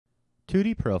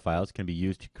2D profiles can be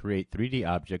used to create 3D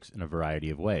objects in a variety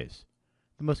of ways.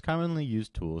 The most commonly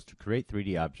used tools to create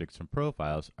 3D objects from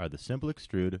profiles are the Simple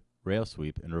Extrude, Rail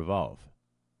Sweep, and Revolve.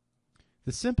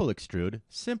 The Simple Extrude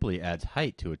simply adds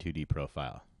height to a 2D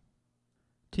profile.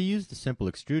 To use the Simple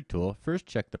Extrude tool, first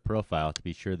check the profile to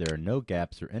be sure there are no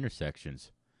gaps or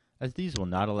intersections, as these will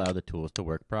not allow the tools to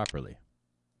work properly.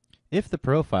 If the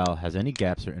profile has any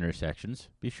gaps or intersections,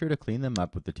 be sure to clean them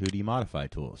up with the 2D Modify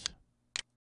tools.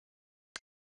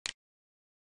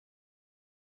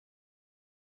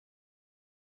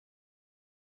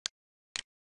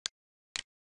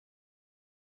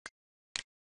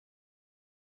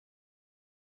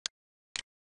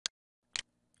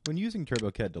 When using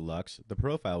TurboCAD Deluxe, the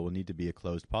profile will need to be a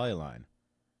closed polyline.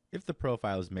 If the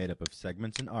profile is made up of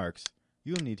segments and arcs,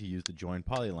 you will need to use the Join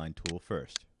Polyline tool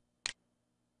first.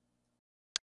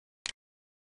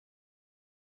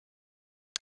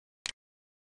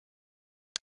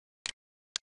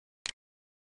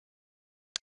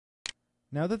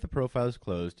 Now that the profile is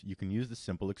closed, you can use the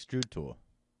Simple Extrude tool.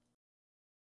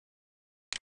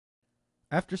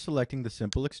 After selecting the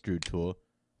Simple Extrude tool,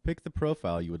 pick the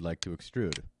profile you would like to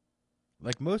extrude.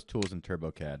 Like most tools in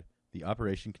TurboCAD, the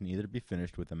operation can either be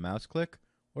finished with a mouse click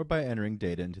or by entering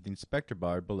data into the inspector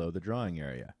bar below the drawing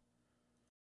area.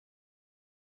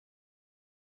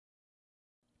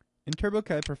 In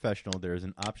TurboCAD Professional, there is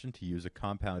an option to use a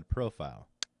compound profile.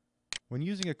 When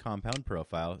using a compound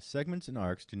profile, segments and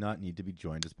arcs do not need to be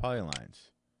joined as polylines.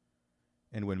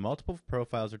 And when multiple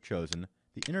profiles are chosen,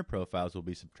 the inner profiles will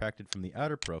be subtracted from the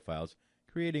outer profiles,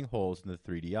 creating holes in the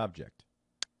 3D object.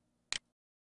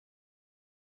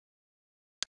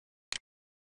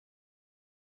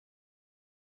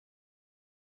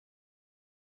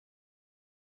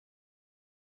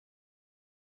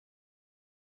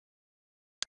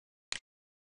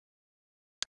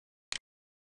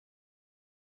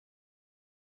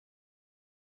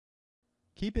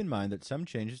 Keep in mind that some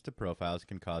changes to profiles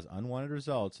can cause unwanted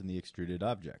results in the extruded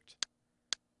object.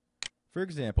 For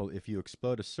example, if you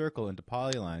explode a circle into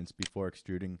polylines before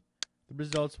extruding, the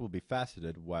results will be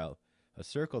faceted, while a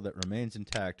circle that remains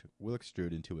intact will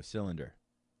extrude into a cylinder.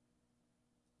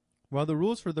 While the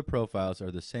rules for the profiles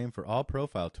are the same for all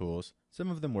profile tools,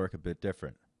 some of them work a bit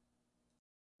different.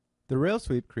 The rail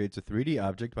sweep creates a 3D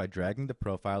object by dragging the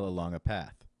profile along a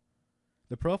path.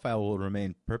 The profile will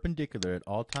remain perpendicular at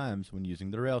all times when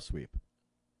using the rail sweep.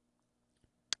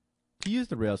 To use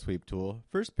the rail sweep tool,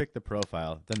 first pick the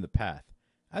profile, then the path.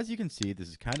 As you can see, this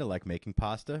is kind of like making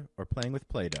pasta or playing with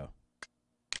Play-Doh.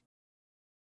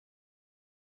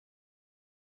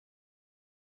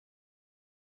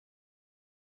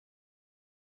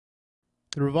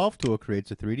 The Revolve tool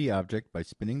creates a 3D object by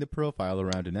spinning the profile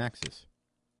around an axis.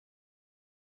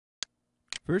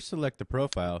 First select the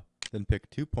profile, then pick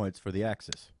 2 points for the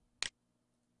axis.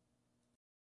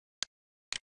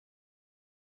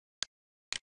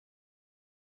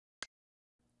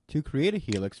 To create a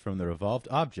helix from the revolved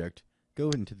object, go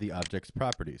into the object's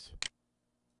properties.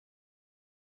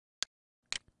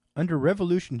 Under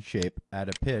Revolution Shape, add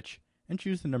a pitch and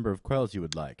choose the number of coils you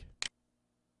would like.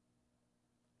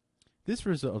 This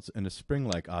results in a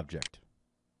spring-like object.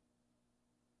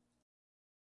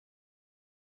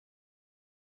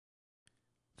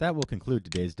 That will conclude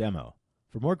today's demo.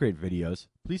 For more great videos,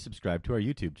 please subscribe to our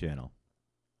YouTube channel.